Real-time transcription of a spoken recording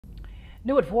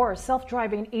New at 4,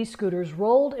 self-driving e-scooters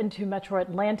rolled into Metro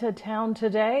Atlanta town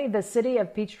today. The city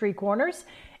of Peachtree Corners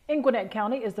in Gwinnett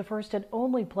County is the first and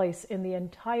only place in the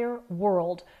entire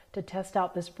world to test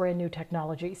out this brand new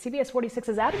technology. CBS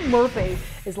 46's Adam Murphy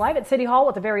is live at City Hall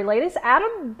with the very latest.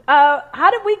 Adam,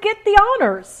 how did we get the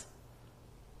honors?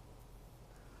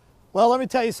 Well, let me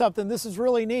tell you something. This is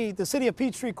really neat. The city of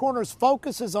Peachtree Corners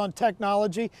focuses on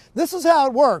technology. This is how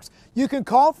it works. You can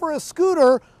call for a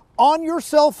scooter on your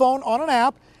cell phone on an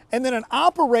app, and then an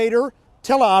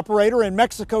teleoperator in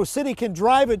Mexico City can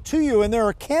drive it to you, and there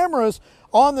are cameras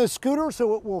on the scooter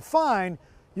so it will find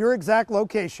your exact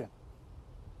location.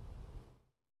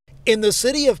 In the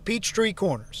city of Peachtree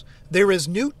Corners, there is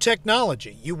new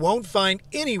technology you won't find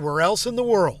anywhere else in the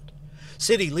world.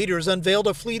 City leaders unveiled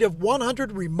a fleet of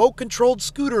 100 remote-controlled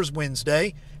scooters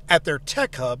Wednesday at their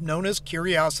tech hub known as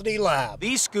Curiosity Lab.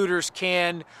 These scooters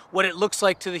can, what it looks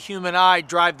like to the human eye,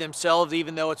 drive themselves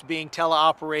even though it's being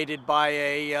teleoperated by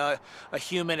a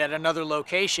human at another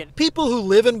location. People who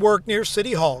live and work near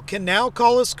City Hall can now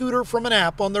call a scooter from an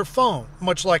app on their phone,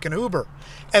 much like an Uber,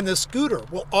 and the scooter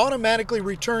will automatically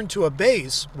return to a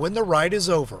base when the ride is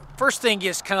over. First thing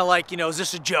is kind of like, is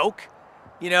this a joke?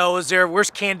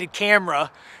 Where's candid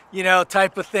camera?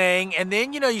 Type of thing. And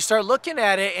then, you start looking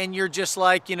at it and you're just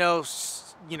like,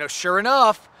 sure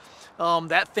enough,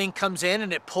 that thing comes in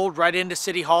and it pulled right into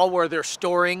City Hall where they're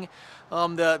storing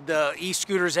the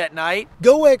e-scooters at night.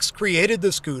 GoX created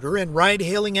the scooter and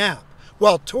ride-hailing app,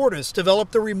 while Tortoise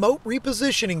developed the remote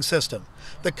repositioning system.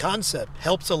 The concept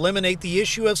helps eliminate the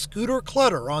issue of scooter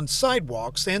clutter on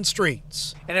sidewalks and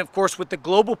streets. And of course, with the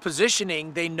global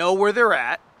positioning, they know where they're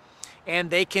at,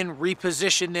 and they can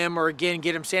reposition them or again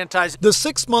get them sanitized. The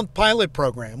 6-month pilot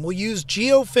program will use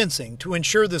geofencing to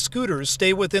ensure the scooters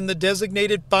stay within the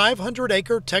designated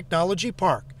 500-acre technology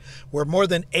park, where more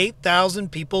than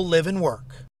 8,000 people live and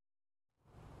work.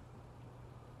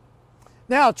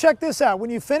 Now check this out. When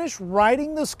you finish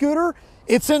riding the scooter,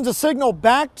 it sends a signal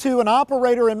back to an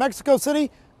operator in Mexico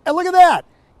City, and look at that.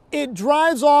 It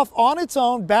drives off on its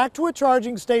own back to a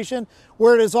charging station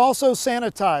where it is also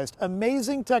sanitized.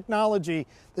 Amazing technology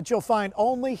that you'll find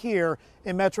only here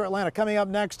in Metro Atlanta. Coming up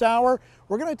next hour,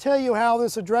 we're going to tell you how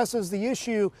this addresses the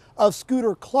issue of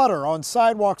scooter clutter on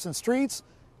sidewalks and streets,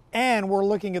 and we're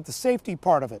looking at the safety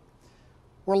part of it.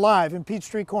 We're live in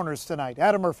Peachtree Corners tonight.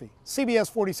 Adam Murphy,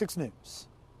 CBS 46 News.